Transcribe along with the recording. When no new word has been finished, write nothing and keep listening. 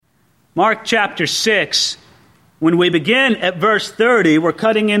Mark chapter 6, when we begin at verse 30, we're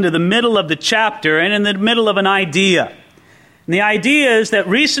cutting into the middle of the chapter and in the middle of an idea. And the idea is that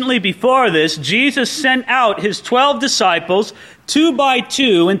recently before this, Jesus sent out his 12 disciples, 2 by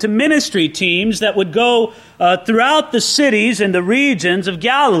 2, into ministry teams that would go throughout the cities and the regions of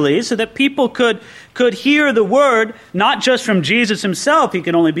Galilee so that people could hear the word, not just from Jesus himself. He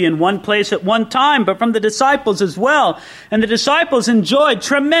could only be in one place at one time, but from the disciples as well. And the disciples enjoyed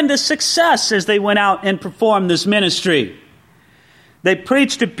tremendous success as they went out and performed this ministry. They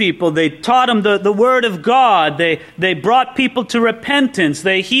preached to people. They taught them the Word of God. They brought people to repentance.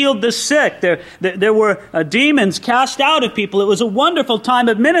 They healed the sick. There were demons cast out of people. It was a wonderful time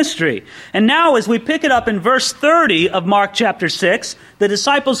of ministry. And now as we pick it up in verse 30 of Mark chapter 6, the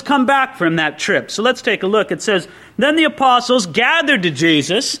disciples come back from that trip. So let's take a look. It says, "Then the apostles gathered to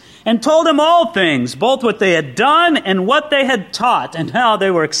Jesus and told him all things, both what they had done and what they had taught." And how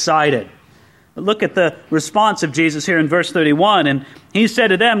they were excited. Look at the response of Jesus here in verse 31. "And he said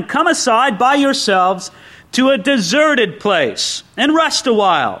to them, 'Come aside by yourselves to a deserted place and rest a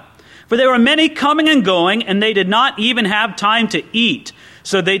while. For there were many coming and going, and they did not even have time to eat.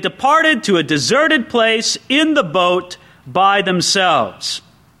 So they departed to a deserted place in the boat by themselves.'"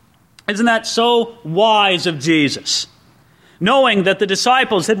 Isn't that so wise of Jesus? Knowing that the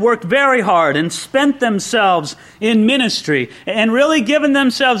disciples had worked very hard and spent themselves in ministry and really given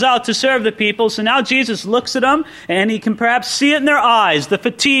themselves out to serve the people. So now Jesus looks at them and he can perhaps see it in their eyes, the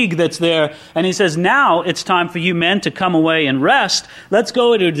fatigue that's there. And he says, "Now it's time for you men to come away and rest. Let's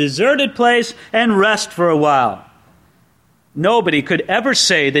go to a deserted place and rest for a while." Nobody could ever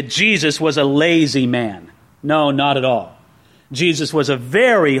say that Jesus was a lazy man. No, not at all. Jesus was a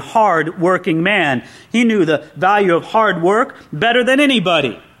very hard-working man. He knew the value of hard work better than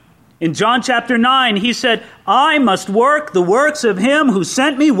anybody. In John chapter 9, he said, "I must work the works of him who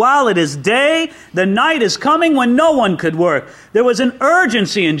sent me while it is day. The night is coming when no one could work." There was an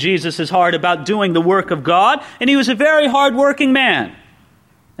urgency in Jesus' heart about doing the work of God, and he was a very hard-working man.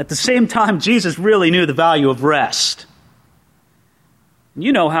 At the same time, Jesus really knew the value of rest.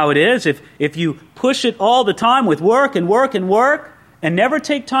 You know how it is. If you push it all the time with work and work and work and never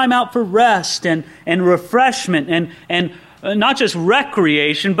take time out for rest and refreshment and not just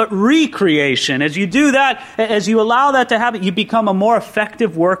recreation, but recreation. As you do that, as you allow that to happen, you become a more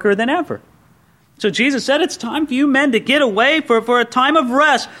effective worker than ever. So Jesus said, it's time for you men to get away for a time of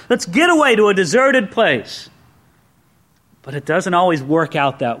rest. Let's get away to a deserted place. But it doesn't always work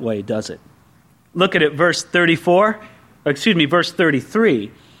out that way, does it? Look at it, verse 33,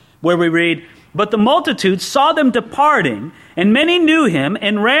 where we read, "But the multitude saw them departing, and many knew him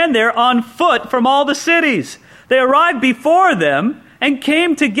and ran there on foot from all the cities. They arrived before them and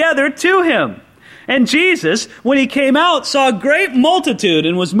came together to him. And Jesus, when he came out, saw a great multitude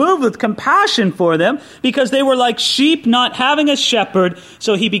and was moved with compassion for them because they were like sheep not having a shepherd.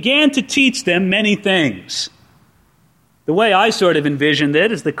 So he began to teach them many things." The way I sort of envisioned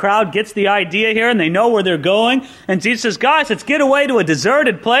it is the crowd gets the idea here and they know where they're going. And Jesus says, "Guys, let's get away to a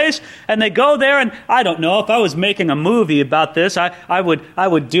deserted place." And they go there, and I don't know, if I was making a movie about this, I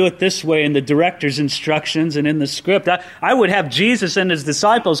would do it this way in the director's instructions and in the script. I would have Jesus and his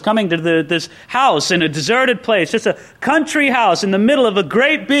disciples coming to this house in a deserted place, just a country house in the middle of a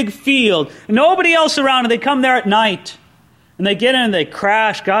great big field. Nobody else around, and they come there at night. And they get in and they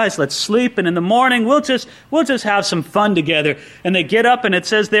crash. "Guys, let's sleep. And in the morning, we'll just have some fun together." And they get up, and it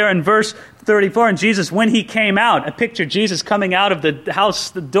says there in verse 34, "And Jesus, when he came out," I picture Jesus coming out of the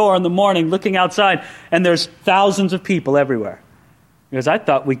house, the door in the morning, looking outside, and there's thousands of people everywhere. Because I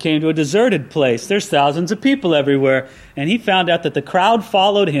thought we came to a deserted place. There's thousands of people everywhere. And he found out that the crowd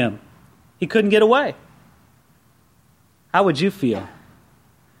followed him. He couldn't get away. How would you feel?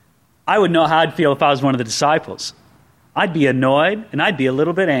 I would know how I'd feel if I was one of the disciples. I'd be annoyed, and I'd be a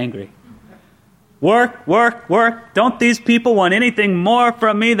little bit angry. Work, work, work. Don't these people want anything more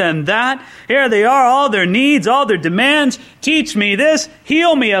from me than that? Here they are, all their needs, all their demands. Teach me this,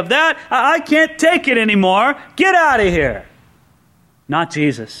 heal me of that. I can't take it anymore. Get out of here. Not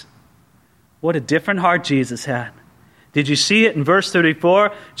Jesus. What a different heart Jesus had. Did you see it in verse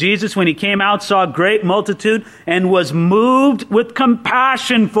 34? Jesus, when he came out, saw a great multitude and was moved with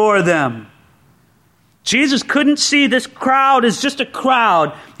compassion for them. Jesus couldn't see this crowd as just a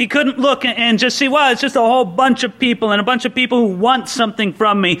crowd. He couldn't look and just see, well, it's just a whole bunch of people and a bunch of people who want something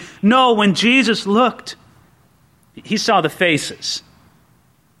from me. No, when Jesus looked, he saw the faces.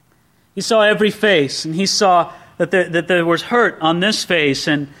 He saw every face, and he saw that there was hurt on this face,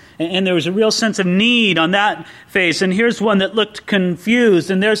 and And there was a real sense of need on that face. And here's one that looked confused.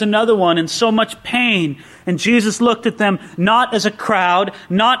 And there's another one in so much pain. And Jesus looked at them not as a crowd,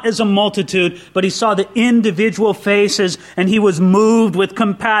 not as a multitude, but he saw the individual faces and he was moved with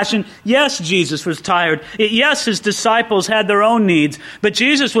compassion. Yes, Jesus was tired. Yes, his disciples had their own needs. But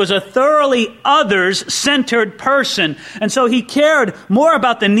Jesus was a thoroughly others-centered person. And so he cared more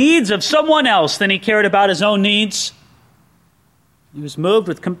about the needs of someone else than he cared about his own needs. He was moved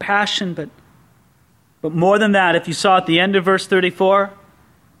with compassion, but more than that, if you saw at the end of verse 34,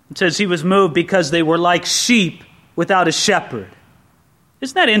 it says he was moved because they were like sheep without a shepherd.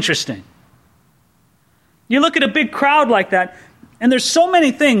 Isn't that interesting? You look at a big crowd like that, and there's so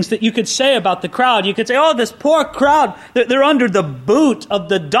many things that you could say about the crowd. You could say, oh, this poor crowd, they're under the boot of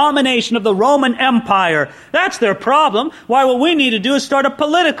the domination of the Roman Empire. That's their problem. Why, what we need to do is start a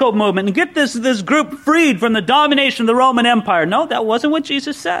political movement and get this group freed from the domination of the Roman Empire. No, that wasn't what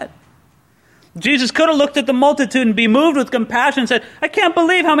Jesus said. Jesus could have looked at the multitude and be moved with compassion and said, I can't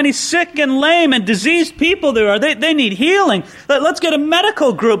believe how many sick and lame and diseased people there are. They need healing. Let's get a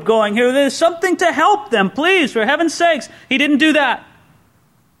medical group going here. There's something to help them, please, for heaven's sakes. He didn't do that.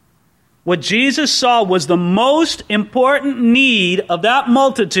 What Jesus saw was the most important need of that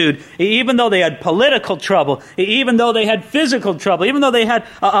multitude, even though they had political trouble, even though they had physical trouble, even though they had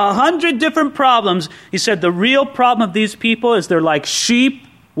 100 different problems. He said the real problem of these people is they're like sheep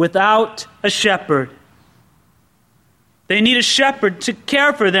without a shepherd. They need a shepherd to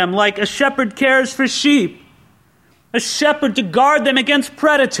care for them like a shepherd cares for sheep. A shepherd to guard them against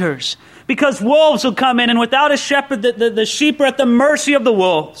predators. Because wolves will come in, and without a shepherd, the sheep are at the mercy of the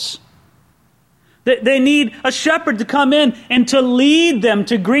wolves. They need a shepherd to come in and to lead them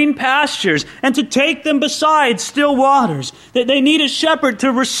to green pastures and to take them beside still waters. They need a shepherd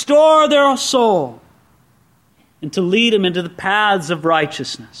to restore their soul and to lead them into the paths of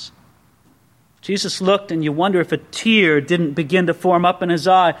righteousness. Jesus looked, and you wonder if a tear didn't begin to form up in his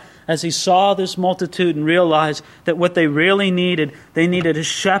eye as he saw this multitude and realized that what they really needed, they needed a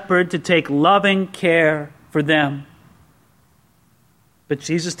shepherd to take loving care for them. But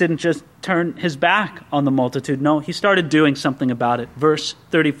Jesus didn't just turn his back on the multitude. No, he started doing something about it. Verse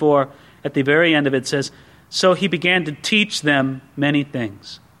 34, at the very end of it says, so he began to teach them many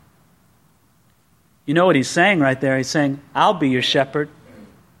things. You know what he's saying right there? He's saying, I'll be your shepherd.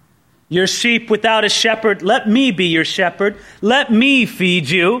 You're sheep without a shepherd. Let me be your shepherd. Let me feed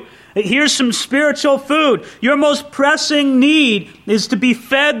you. Here's some spiritual food. Your most pressing need is to be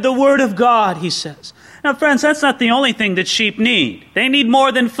fed the Word of God, he says. Now, friends, that's not the only thing that sheep need. They need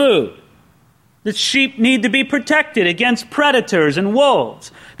more than food. The sheep need to be protected against predators and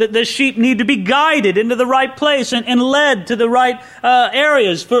wolves. The sheep need to be guided into the right place and led to the right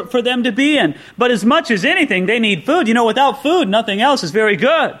areas for them to be in. But as much as anything, they need food. You know, without food, nothing else is very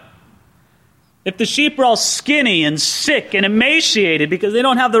good. If the sheep are all skinny and sick and emaciated because they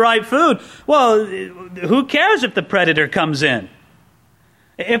don't have the right food, well, who cares if the predator comes in?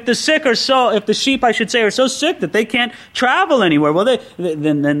 If the sheep, I should say, are so sick that they can't travel anywhere, well,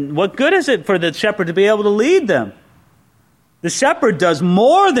 then what good is it for the shepherd to be able to lead them? The shepherd does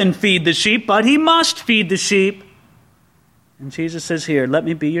more than feed the sheep, but he must feed the sheep. And Jesus says here, let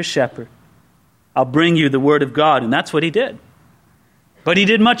me be your shepherd. I'll bring you the Word of God. And that's what he did. But he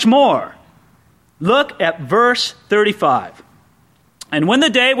did much more. Look at verse 35. And when the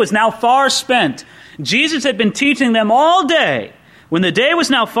day was now far spent, Jesus had been teaching them all day. When the day was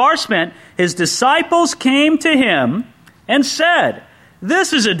now far spent, his disciples came to him and said,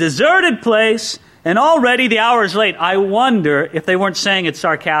 this is a deserted place, and already the hour is late. I wonder if they weren't saying it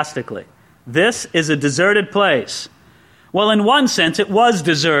sarcastically. This is a deserted place. Well, in one sense, it was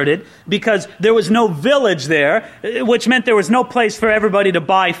deserted because there was no village there, which meant there was no place for everybody to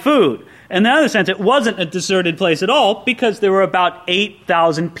buy food. In the other sense, it wasn't a deserted place at all because there were about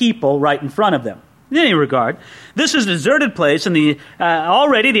 8,000 people right in front of them. In any regard, this is a deserted place, and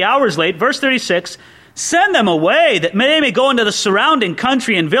already the hour is late. Verse 36, send them away that they may go into the surrounding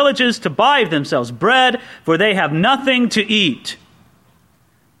country and villages to buy themselves bread, for they have nothing to eat.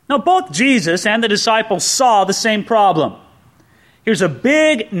 Now, both Jesus and the disciples saw the same problem. Here's a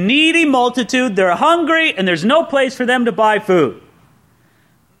big, needy multitude. They're hungry, and there's no place for them to buy food.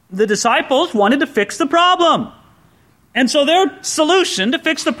 The disciples wanted to fix the problem. And so their solution to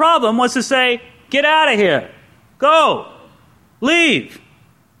fix the problem was to say, get out of here. Go. Leave.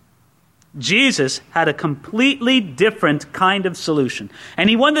 Jesus had a completely different kind of solution. And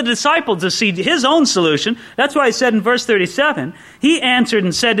he wanted the disciples to see his own solution. That's why he said in verse 37, he answered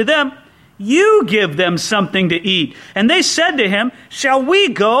and said to them, You give them something to eat." And they said to him, "Shall we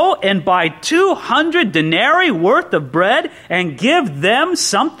go and buy 200 denarii worth of bread and give them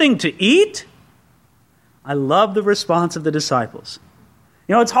something to eat?" I love the response of the disciples.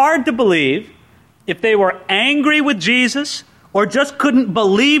 It's hard to believe if they were angry with Jesus or just couldn't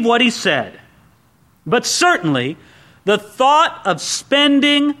believe what he said. But certainly, the thought of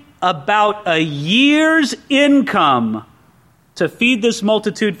spending about a year's income to feed this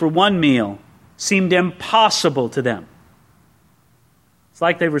multitude for one meal seemed impossible to them. It's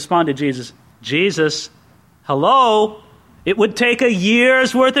like they responded to Jesus, "Jesus, hello? It would take a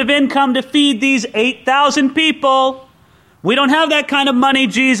year's worth of income to feed these 8,000 people. We don't have that kind of money,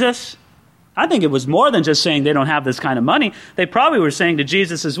 Jesus." I think it was more than just saying they don't have this kind of money. They probably were saying to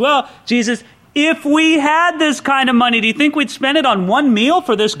Jesus as well, "Jesus, if we had this kind of money, do you think we'd spend it on one meal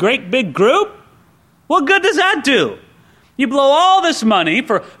for this great big group? What good does that do? You blow all this money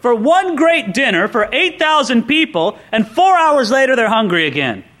for one great dinner for 8,000 people, and 4 hours later they're hungry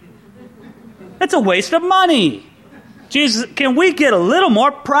again. It's a waste of money. Jesus, can we get a little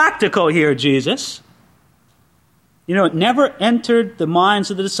more practical here, Jesus?" It never entered the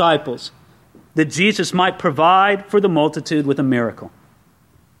minds of the disciples that Jesus might provide for the multitude with a miracle.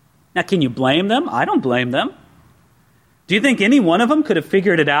 Now, can you blame them? I don't blame them. Do you think any one of them could have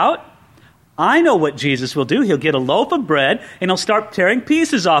figured it out? I know what Jesus will do. He'll get a loaf of bread, and he'll start tearing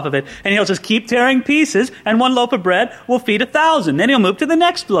pieces off of it. And he'll just keep tearing pieces, and one loaf of bread will feed 1,000. Then he'll move to the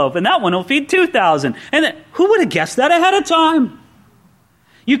next loaf, and that one will feed 2,000. And then, who would have guessed that ahead of time?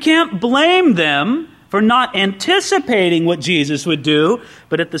 You can't blame them for not anticipating what Jesus would do,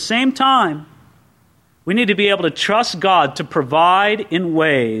 but at the same time, we need to be able to trust God to provide in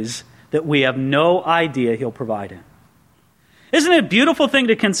ways that we have no idea he'll provide in. Isn't it a beautiful thing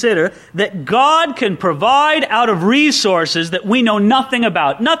to consider that God can provide out of resources that we know nothing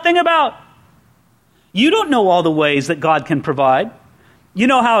about? Nothing about. You don't know all the ways that God can provide. You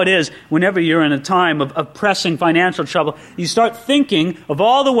know how it is whenever you're in a time of pressing financial trouble, you start thinking of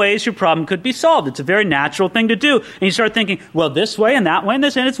all the ways your problem could be solved. It's a very natural thing to do. And you start thinking, well, this way and that way and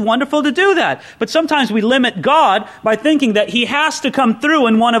this, and it's wonderful to do that. But sometimes we limit God by thinking that he has to come through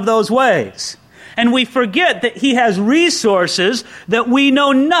in one of those ways. And we forget that he has resources that we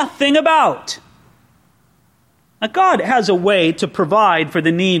know nothing about. Now, God has a way to provide for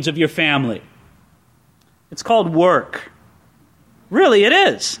the needs of your family. It's called work. Really, it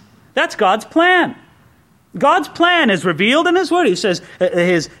is. That's God's plan. God's plan is revealed in his word. He says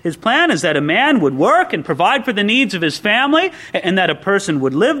his plan is that a man would work and provide for the needs of his family, and that a person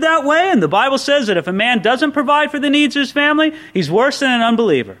would live that way. And the Bible says that if a man doesn't provide for the needs of his family, he's worse than an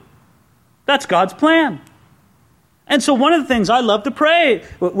unbeliever. That's God's plan. And so one of the things I love to pray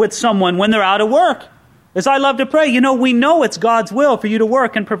with someone when they're out of work is I love to pray, we know it's God's will for you to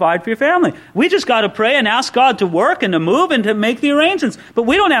work and provide for your family. We just got to pray and ask God to work and to move and to make the arrangements. But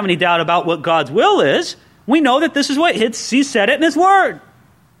we don't have any doubt about what God's will is. We know that this is what he said it in his word.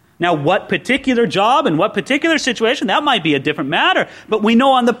 Now, what particular job and what particular situation, that might be a different matter. But we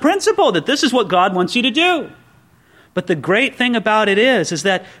know on the principle that this is what God wants you to do. But the great thing about it is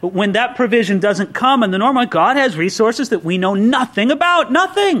that when that provision doesn't come in the normal, God has resources that we know nothing about.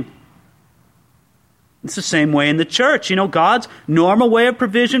 Nothing. It's the same way in the church. God's normal way of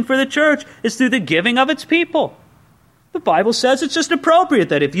provision for the church is through the giving of its people. The Bible says it's just appropriate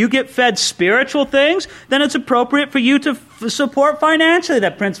that if you get fed spiritual things, then it's appropriate for you to support financially.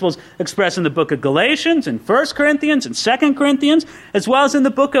 That principle is expressed in the book of Galatians and 1 Corinthians and 2 Corinthians, as well as in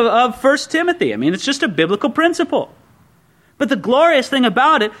the book of 1 Timothy. It's just a biblical principle. But the glorious thing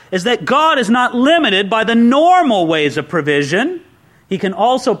about it is that God is not limited by the normal ways of provision. He can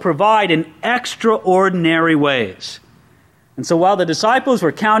also provide in extraordinary ways. And so while the disciples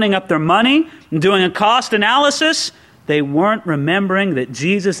were counting up their money and doing a cost analysis, they weren't remembering that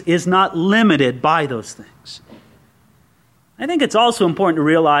Jesus is not limited by those things. I think it's also important to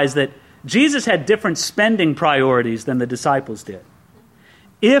realize that Jesus had different spending priorities than the disciples did.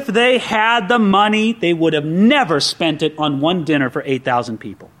 If they had the money, they would have never spent it on one dinner for 8,000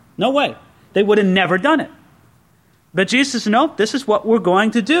 people. No way. They would have never done it. But Jesus said, no, this is what we're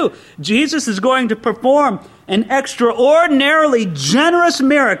going to do. Jesus is going to perform an extraordinarily generous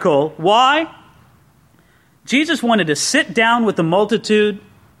miracle. Why? Jesus wanted to sit down with the multitude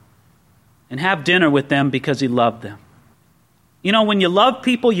and have dinner with them because he loved them. When you love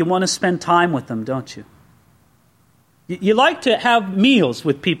people, you want to spend time with them, don't you? You like to have meals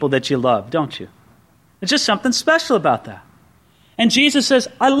with people that you love, don't you? There's just something special about that. And Jesus says,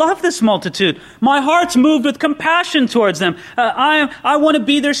 I love this multitude. My heart's moved with compassion towards them. I want to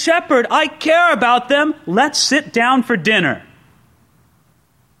be their shepherd. I care about them. Let's sit down for dinner.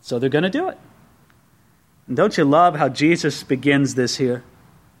 So they're going to do it. And don't you love how Jesus begins this here?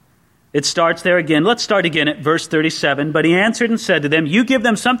 It starts there again. Let's start again at verse 37. But he answered and said to them, you give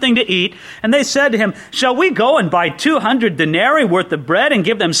them something to eat. And they said to him, shall we go and buy 200 denarii worth of bread and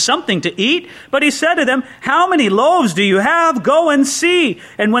give them something to eat? But he said to them, how many loaves do you have? Go and see.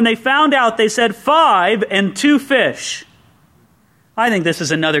 And when they found out, they said, 5 and 2 fish. I think this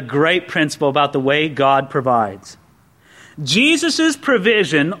is another great principle about the way God provides. Jesus'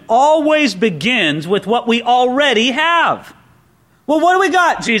 provision always begins with what we already have. Well, what do we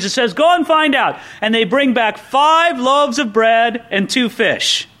got? Jesus says, go and find out. And they bring back 5 loaves of bread and 2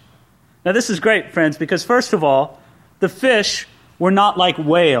 fish. Now, this is great, friends, because first of all, the fish were not like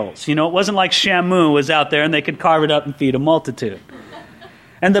whales. You know, it wasn't like Shamu was out there and they could carve it up and feed a multitude.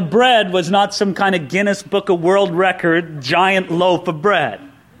 And the bread was not some kind of Guinness Book of World Record giant loaf of bread.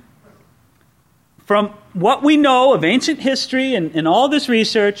 From what we know of ancient history and all this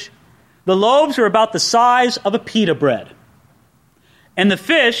research, the loaves were about the size of a pita bread. And the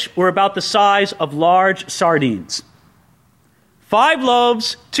fish were about the size of large sardines. 5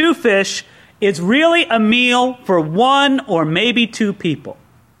 loaves, 2 fish is really a meal for 1 or maybe 2 people.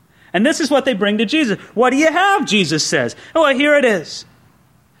 And this is what they bring to Jesus. What do you have? Jesus says. Oh, well, here it is.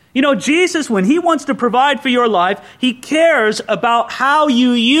 You know, Jesus, when he wants to provide for your life, he cares about how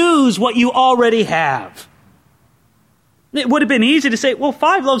you use what you already have. It would have been easy to say, well,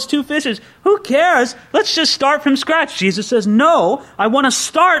 5 loaves, 2 fishes, who cares? Let's just start from scratch. Jesus says, no, I want to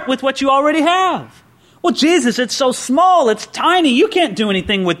start with what you already have. Well, Jesus, it's so small, it's tiny, you can't do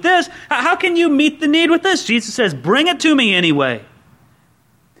anything with this. How can you meet the need with this? Jesus says, bring it to me anyway.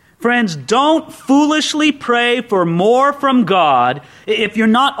 Friends, don't foolishly pray for more from God if you're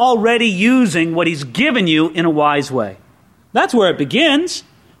not already using what he's given you in a wise way. That's where it begins.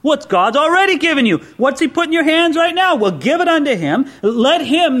 What's God's already given you? What's he put in your hands right now? Well, give it unto him. Let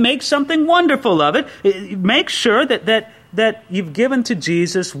him make something wonderful of it. Make sure that you've given to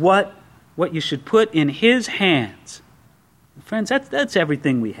Jesus what you should put in his hands. Friends, that's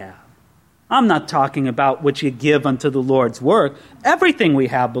everything we have. I'm not talking about what you give unto the Lord's work. Everything we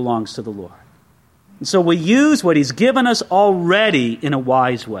have belongs to the Lord. And so we use what he's given us already in a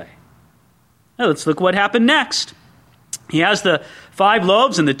wise way. Now let's look what happened next. He has the 5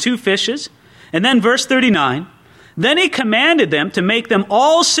 loaves and the 2 fishes. And then verse 39, then he commanded them to make them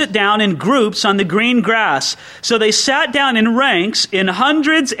all sit down in groups on the green grass. So they sat down in ranks, in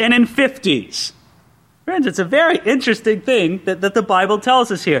hundreds and in 50s. Friends, it's a very interesting thing that the Bible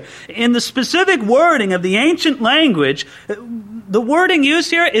tells us here. In the specific wording of the ancient language, the wording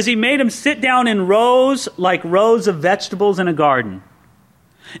used here is he made them sit down in rows like rows of vegetables in a garden.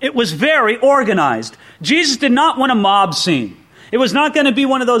 It was very organized. Jesus did not want a mob scene. It was not going to be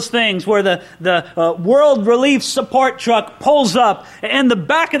one of those things where the World Relief Support truck pulls up and the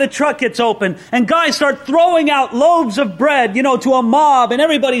back of the truck gets open and guys start throwing out loaves of bread, to a mob and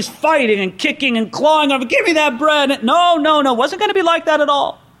everybody's fighting and kicking and clawing over. Give me that bread. No. It wasn't going to be like that at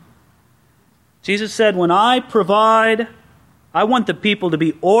all. Jesus said, when I provide, I want the people to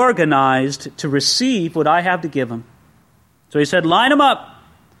be organized to receive what I have to give them. So he said, line them up.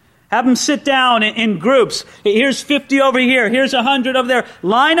 Have them sit down in groups. Here's 50 over here. Here's 100 over there.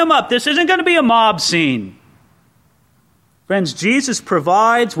 Line them up. This isn't going to be a mob scene. Friends, Jesus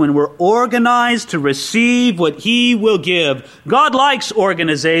provides when we're organized to receive what he will give. God likes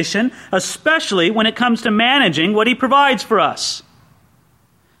organization, especially when it comes to managing what he provides for us.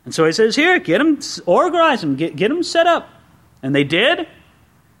 And so he says, here, get them organized, get them set up. And they did.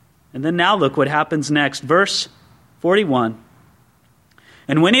 And then now look what happens next. Verse 41.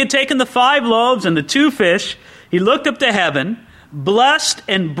 And when he had taken the 5 loaves and the 2 fish, he looked up to heaven, blessed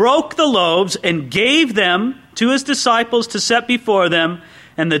and broke the loaves and gave them to his disciples to set before them,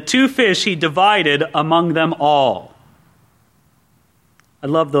 and the 2 fish he divided among them all. I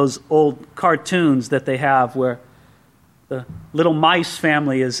love those old cartoons that they have where the little mice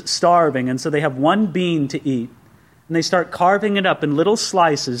family is starving, and so they have 1 bean to eat, and they start carving it up in little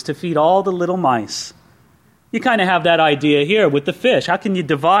slices to feed all the little mice. You kind of have that idea here with the fish. How can you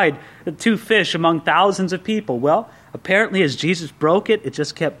divide the 2 fish among thousands of people? Well, apparently as Jesus broke it, it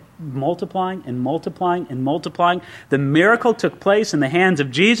just kept multiplying and multiplying and multiplying. The miracle took place in the hands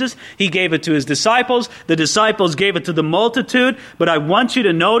of Jesus. He gave it to his disciples. The disciples gave it to the multitude. But I want you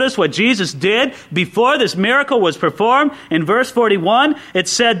to notice what Jesus did before this miracle was performed. In verse 41, it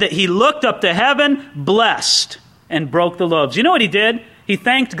said that he looked up to heaven, blessed, and broke the loaves. You know what he did? He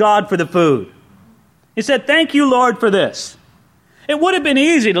thanked God for the food. He said, thank you, Lord, for this. It would have been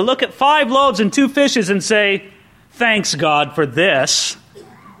easy to look at 5 loaves and 2 fishes and say, thanks, God, for this.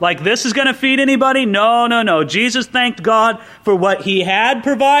 like this is going to feed anybody? No. Jesus thanked God for what he had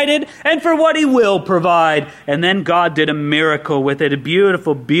provided and for what he will provide. And then God did a miracle with it, a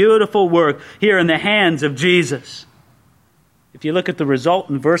beautiful, beautiful work here in the hands of Jesus. If you look at the result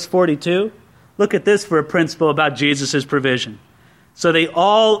in verse 42, look at this for a principle about Jesus' provision. So they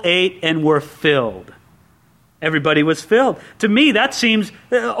all ate and were filled. Everybody was filled. To me, that seems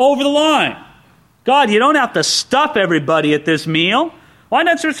over the line. God, you don't have to stuff everybody at this meal. Why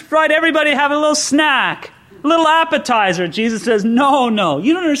not just provide everybody have a little snack, a little appetizer? Jesus says, no,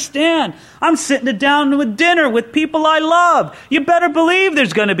 you don't understand. I'm sitting down with dinner with people I love. You better believe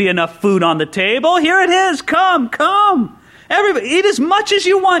there's going to be enough food on the table. Here it is. Come. Everybody, eat as much as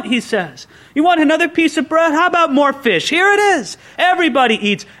you want, he says. You want another piece of bread? How about more fish? Here it is. Everybody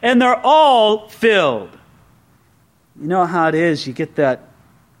eats, and they're all filled. You know how it is. You get that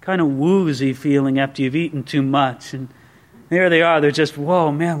kind of woozy feeling after you've eaten too much. And there they are. They're just,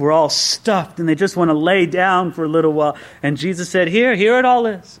 whoa, man, we're all stuffed. And they just want to lay down for a little while. And Jesus said, here it all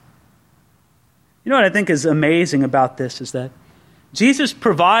is. You know what I think is amazing about this is that Jesus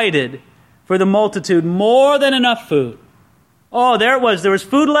provided for the multitude more than enough food. Oh, there it was. There was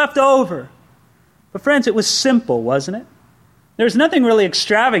food left over. But friends, it was simple, wasn't it? There's nothing really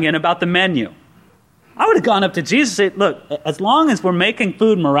extravagant about the menu. I would have gone up to Jesus and said, look, as long as we're making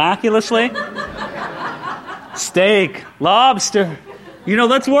food miraculously, steak, lobster,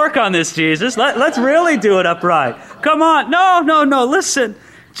 let's work on this, Jesus. Let's really do it upright. Come on. No. Listen,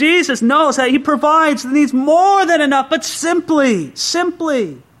 Jesus knows that he provides and needs more than enough, but simply.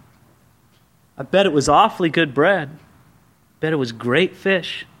 I bet it was awfully good bread. I bet it was great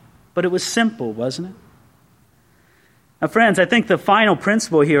fish, but it was simple, wasn't it? Now, friends, I think the final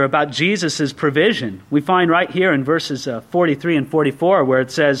principle here about Jesus' provision, we find right here in verses 43 and 44, where it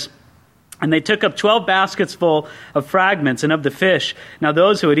says, and they took up 12 baskets full of fragments and of the fish. Now,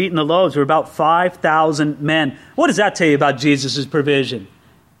 those who had eaten the loaves were about 5,000 men. What does that tell you about Jesus' provision?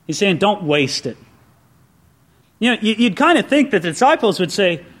 He's saying, don't waste it. You'd kind of think that the disciples would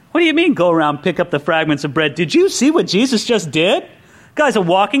say, what do you mean go around pick up the fragments of bread? Did you see what Jesus just did? Guy's a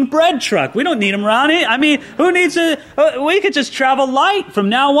walking bread truck. We don't need him around here. I mean, who needs we could just travel light from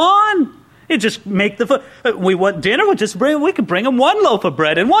now on. You just make the food. We want dinner, we could bring him one loaf of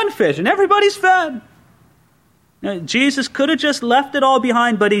bread and one fish, and everybody's fed. Now, Jesus could have just left it all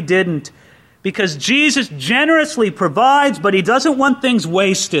behind, but he didn't. Because Jesus generously provides, but he doesn't want things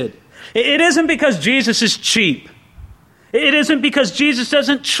wasted. It isn't because Jesus is cheap. It isn't because Jesus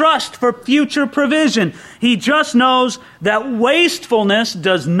doesn't trust for future provision. He just knows that wastefulness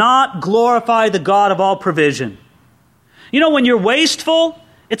does not glorify the God of all provision. When you're wasteful,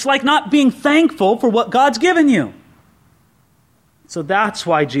 it's like not being thankful for what God's given you. So that's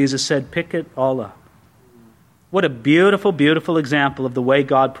why Jesus said, pick it all up. What a beautiful, beautiful example of the way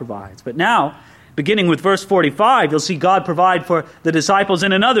God provides. But now, beginning with verse 45, you'll see God provide for the disciples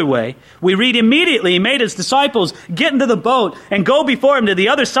in another way. We read immediately he made his disciples get into the boat and go before him to the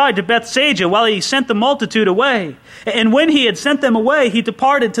other side to Bethsaida while he sent the multitude away. And when he had sent them away, he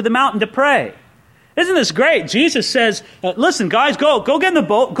departed to the mountain to pray. Isn't this great? Jesus says, listen, guys, go get in the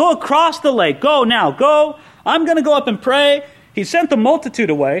boat, go across the lake, go. I'm going to go up and pray. He sent the multitude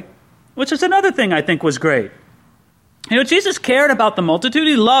away, which is another thing I think was great. Jesus cared about the multitude.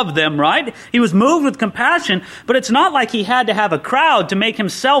 He loved them, right? He was moved with compassion, but it's not like he had to have a crowd to make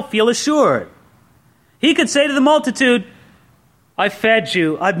himself feel assured. He could say to the multitude, I fed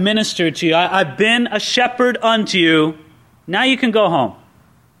you, I've ministered to you, I've been a shepherd unto you. Now you can go home.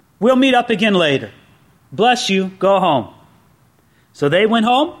 We'll meet up again later. Bless you, go home. So they went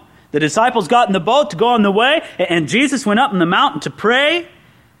home. The disciples got in the boat to go on the way, and Jesus went up in the mountain to pray.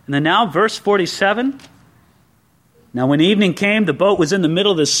 And then now, verse 47. Now when evening came, the boat was in the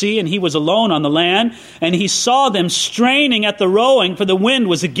middle of the sea, and he was alone on the land. And he saw them straining at the rowing, for the wind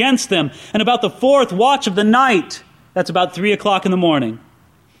was against them. And about the fourth watch of the night, that's about 3 o'clock in the morning,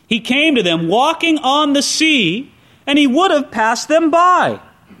 he came to them walking on the sea, and he would have passed them by.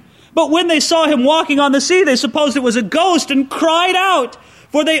 But when they saw him walking on the sea, they supposed it was a ghost and cried out.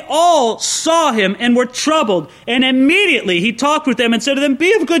 For they all saw him and were troubled. And immediately he talked with them and said to them,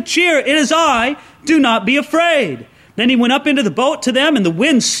 Be of good cheer, it is I, do not be afraid. Then he went up into the boat to them, and the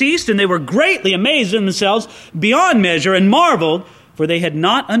wind ceased, and they were greatly amazed in themselves beyond measure, and marveled, for they had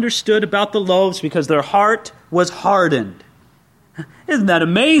not understood about the loaves, because their heart was hardened. Isn't that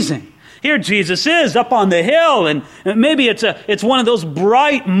amazing? Here Jesus is up on the hill, and maybe it's one of those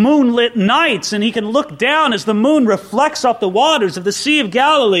bright moonlit nights, and he can look down as the moon reflects off the waters of the Sea of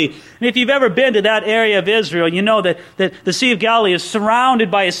Galilee. And if you've ever been to that area of Israel, you know that the Sea of Galilee is surrounded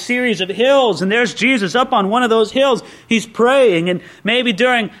by a series of hills, and there's Jesus up on one of those hills. He's praying, and maybe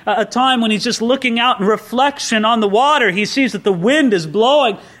during a time when he's just looking out in reflection on the water, he sees that the wind is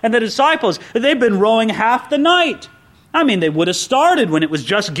blowing, and the disciples, they've been rowing half the night. I mean, they would have started when it was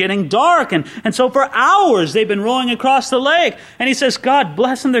just getting dark. And so for hours they've been rowing across the lake. And he says, God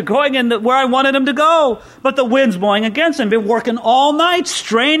bless them. They're going in where I wanted them to go. But the wind's blowing against them. They've been working all night,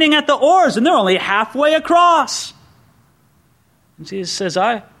 straining at the oars. And they're only halfway across. And Jesus says,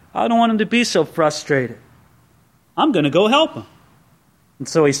 I don't want them to be so frustrated. I'm going to go help them. And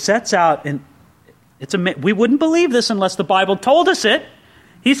so he sets out. And we wouldn't believe this unless the Bible told us it.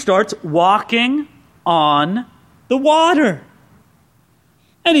 He starts walking on the water.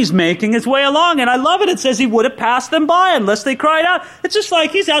 And he's making his way along. And I love it. It says he would have passed them by unless they cried out. It's just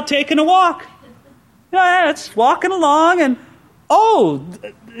like he's out taking a walk. Yeah, it's walking along and, oh,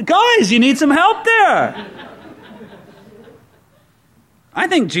 guys, you need some help there. I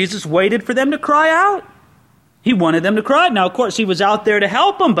think Jesus waited for them to cry out. He wanted them to cry. Now, of course, he was out there to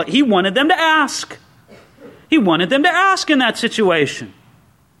help them, but he wanted them to ask. He wanted them to ask in that situation.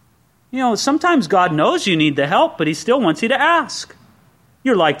 You know, sometimes God knows you need the help, but he still wants you to ask.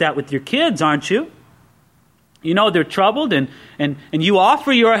 You're like that with your kids, aren't you? You know they're troubled, and you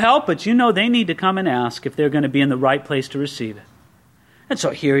offer your help, but you know they need to come and ask if they're going to be in the right place to receive it. And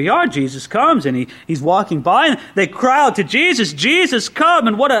so here you are, Jesus comes, and he's walking by, and they cry out to Jesus, Jesus, come!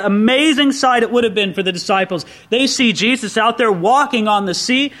 And what an amazing sight it would have been for the disciples. They see Jesus out there walking on the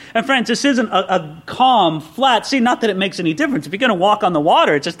sea. And friends, this isn't a calm, flat sea. Not that it makes any difference. If you're going to walk on the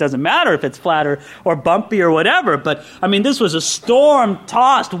water, it just doesn't matter if it's flat or bumpy or whatever. But, I mean, this was a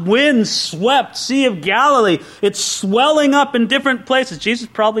storm-tossed, wind-swept Sea of Galilee. It's swelling up in different places. Jesus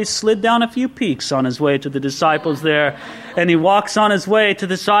probably slid down a few peaks on his way to the disciples there. And he walks on his way to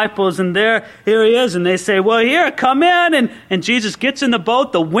the disciples, and here he is, and they say, well, here, come in, and Jesus gets in the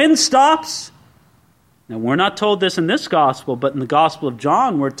boat, the wind stops. Now, we're not told this in this gospel, but in the Gospel of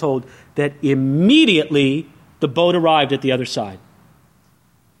John, we're told that immediately the boat arrived at the other side.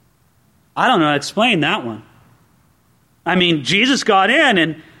 I don't know how to explain that one. I mean, Jesus got in,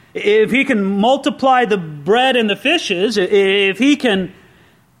 and if he can multiply the bread and the fishes, if he can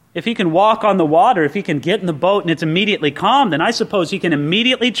walk on the water, if he can get in the boat and it's immediately calm, then I suppose he can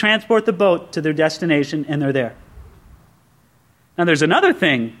immediately transport the boat to their destination and they're there. Now there's another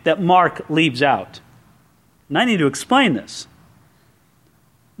thing that Mark leaves out. And I need to explain this.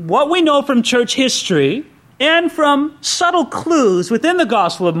 What we know from church history and from subtle clues within the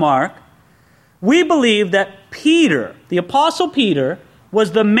Gospel of Mark, we believe that Peter, the Apostle Peter,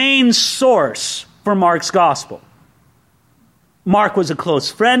 was the main source for Mark's Gospel. Mark was a close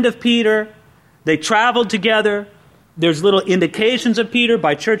friend of Peter. They traveled together. There's little indications of Peter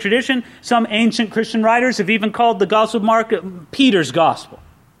by church tradition. Some ancient Christian writers have even called the Gospel of Mark Peter's Gospel.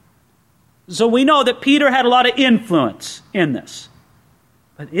 So we know that Peter had a lot of influence in this.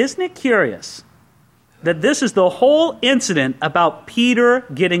 But isn't it curious that this is the whole incident about Peter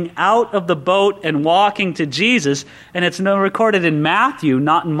getting out of the boat and walking to Jesus, and it's recorded in Matthew,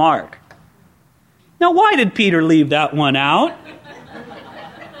 not in Mark? Now, why did Peter leave that one out?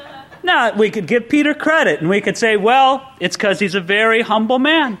 Now, we could give Peter credit, and we could say, well, it's because he's a very humble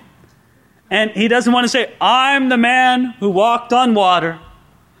man. And he doesn't want to say, I'm the man who walked on water.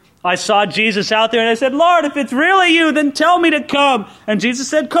 I saw Jesus out there, and I said, Lord, if it's really you, then tell me to come. And Jesus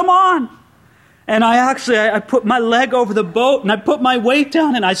said, come on. And I put my leg over the boat, and I put my weight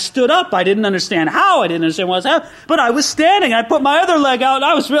down, and I stood up. I didn't understand how. I didn't understand what was happening. But I was standing. I put my other leg out,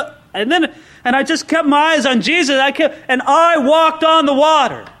 and I just kept my eyes on Jesus. And I walked on the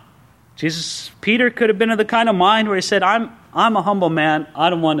water. Peter could have been of the kind of mind where he said, I'm a humble man. I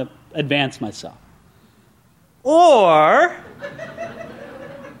don't want to advance myself. Or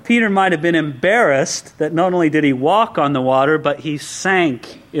Peter might have been embarrassed that not only did he walk on the water, but he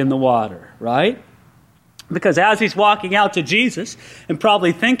sank in the water, right? Because as he's walking out to Jesus and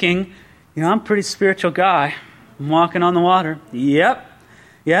probably thinking, I'm a pretty spiritual guy. I'm walking on the water. Yep.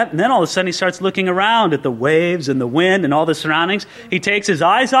 And then all of a sudden he starts looking around at the waves and the wind and all the surroundings. He takes his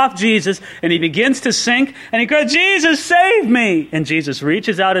eyes off Jesus and he begins to sink and he cries, Jesus, save me! And Jesus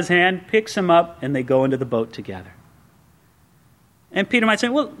reaches out his hand, picks him up, and they go into the boat together. And Peter might say,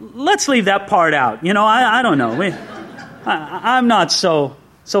 well, let's leave that part out. I don't know. I'm not so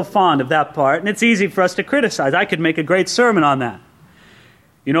fond of that part. And it's easy for us to criticize. I could make a great sermon on that.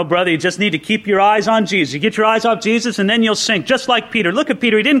 You know, brother, you just need to keep your eyes on Jesus. You get your eyes off Jesus and then you'll sink, just like Peter. Look at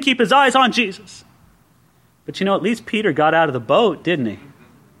Peter. He didn't keep his eyes on Jesus. But you know, at least Peter got out of the boat, didn't he?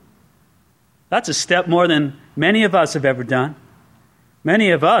 That's a step more than many of us have ever done.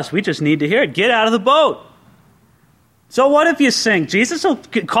 Many of us, we just need to hear it. Get out of the boat. So what if you sink? Jesus will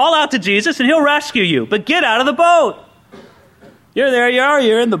call out to Jesus and he'll rescue you. But get out of the boat. You're there,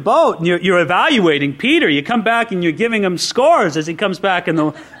 you're in the boat, and you're evaluating Peter. You come back and you're giving him scores as he comes back in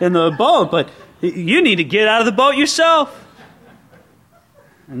the boat. But you need to get out of the boat yourself.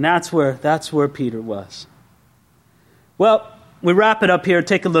 And that's where Peter was. Well, we wrap it up here.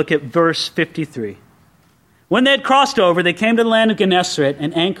 Take a look at verse 53. When they had crossed over, they came to the land of Gennesaret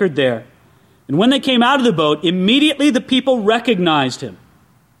and anchored there. And when they came out of the boat, immediately the people recognized him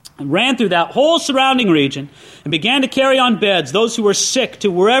and ran through that whole surrounding region and began to carry on beds those who were sick to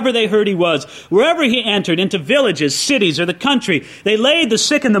wherever they heard he was. Wherever he entered, into villages, cities, or the country, they laid the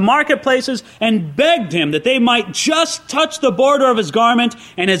sick in the marketplaces and begged him that they might just touch the border of his garment,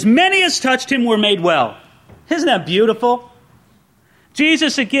 and as many as touched him were made well. Isn't that beautiful?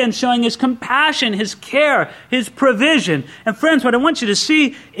 Jesus, again, showing his compassion, his care, his provision. And friends, what I want you to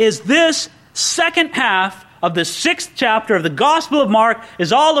see is this second half of the 6th chapter of the Gospel of Mark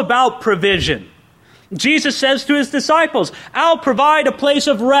is all about provision. Jesus says to his disciples, I'll provide a place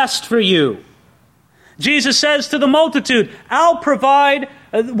of rest for you. Jesus says to the multitude, I'll provide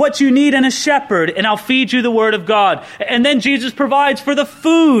what you need in a shepherd, and I'll feed you the word of God. And then Jesus provides for the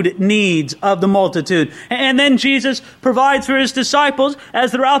food needs of the multitude. And then Jesus provides for his disciples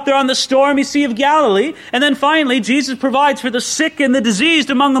as they're out there on the stormy Sea of Galilee. And then finally, Jesus provides for the sick and the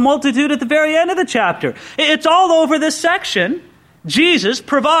diseased among the multitude at the very end of the chapter. It's all over this section. Jesus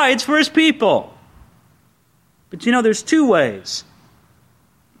provides for his people. But you know, there's 2 ways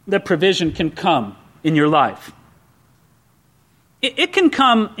that provision can come in your life. It can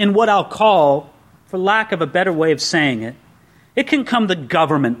come in what I'll call, for lack of a better way of saying it, it can come the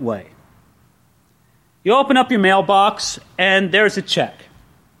government way. You open up your mailbox and there's a check.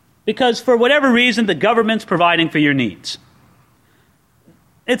 Because for whatever reason, the government's providing for your needs.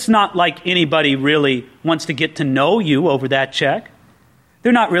 It's not like anybody really wants to get to know you over that check.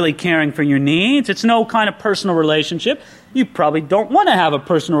 They're not really caring for your needs. It's no kind of personal relationship. You probably don't want to have a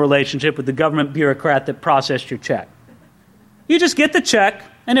personal relationship with the government bureaucrat that processed your check. You just get the check,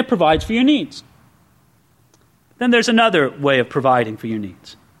 and it provides for your needs. Then there's another way of providing for your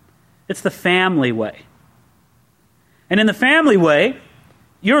needs. It's the family way. And in the family way,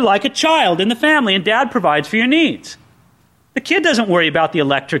 you're like a child in the family, and dad provides for your needs. The kid doesn't worry about the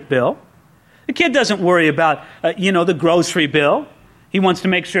electric bill. The kid doesn't worry about, the grocery bill. He wants to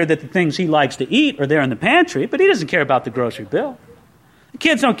make sure that the things he likes to eat are there in the pantry, but he doesn't care about the grocery bill. The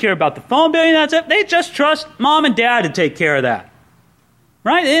kids don't care about the phone bill. That's it. They just trust mom and dad to take care of that.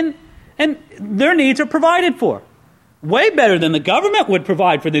 Right? And their needs are provided for. Way better than the government would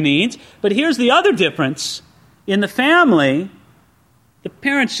provide for the needs. But here's the other difference. In the family, the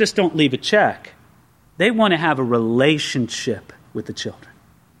parents just don't leave a check. They want to have a relationship with the children.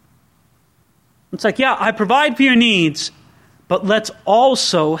 It's like, yeah, I provide for your needs, but let's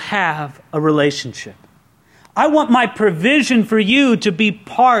also have a relationship. I want my provision for you to be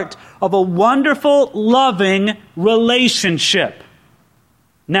part of a wonderful, loving relationship.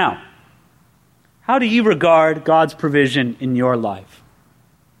 Now, how do you regard God's provision in your life?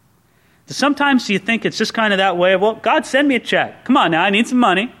 Sometimes you think it's just kind of that way. Well, God, send me a check. Come on now, I need some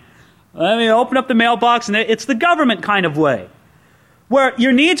money. Let me open up the mailbox, and it's the government kind of way, where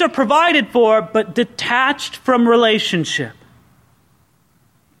your needs are provided for, but detached from relationship.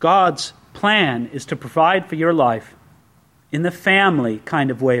 God's plan is to provide for your life in the family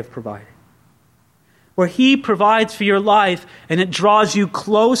kind of way of providing, where he provides for your life and it draws you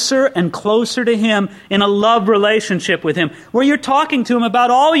closer and closer to him in a love relationship with him, where you're talking to him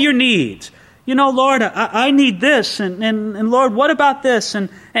about all your needs. You know, Lord, I need this, and Lord, what about this?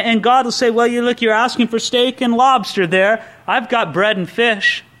 And God will say, well, you're asking for steak and lobster there. I've got bread and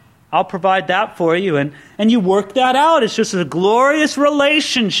fish. I'll provide that for you. And you work that out. It's just a glorious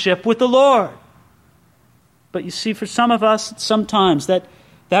relationship with the Lord. But you see, for some of us, sometimes that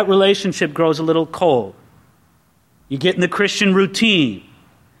relationship grows a little cold. You get in the Christian routine.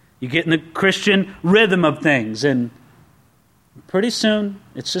 You get in the Christian rhythm of things. And pretty soon,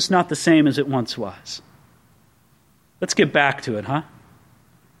 it's just not the same as it once was. Let's get back to it, huh?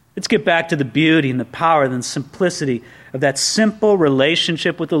 Let's get back to the beauty and the power and the simplicity of that simple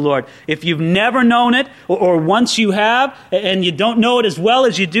relationship with the Lord. If you've never known it, or once you have, and you don't know it as well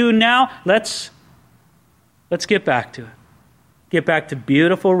as you do now, let's get back to it. Get back to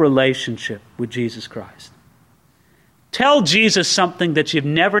beautiful relationship with Jesus Christ. Tell Jesus something that you've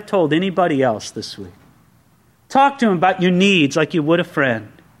never told anybody else this week. Talk to him about your needs like you would a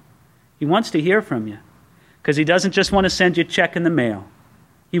friend. He wants to hear from you because he doesn't just want to send you a check in the mail.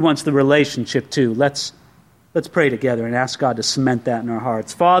 He wants the relationship too. Let's pray together and ask God to cement that in our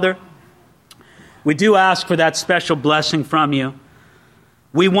hearts. Father, we do ask for that special blessing from you.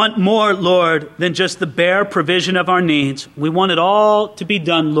 We want more, Lord, than just the bare provision of our needs. We want it all to be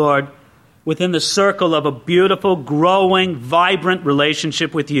done, Lord, within the circle of a beautiful, growing, vibrant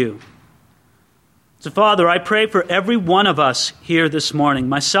relationship with you. So, Father, I pray for every one of us here this morning,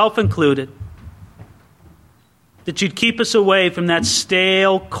 myself included, that you'd keep us away from that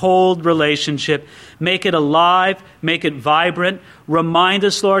stale, cold relationship. Make it alive, make it vibrant. Remind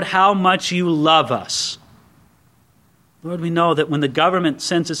us, Lord, how much you love us. Lord, we know that when the government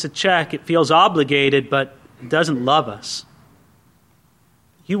sends us a check, it feels obligated, but it doesn't love us.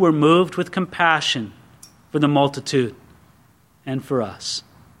 You were moved with compassion for the multitude and for us.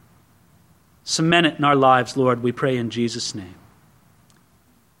 Cement it in our lives, Lord, we pray in Jesus' name.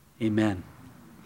 Amen.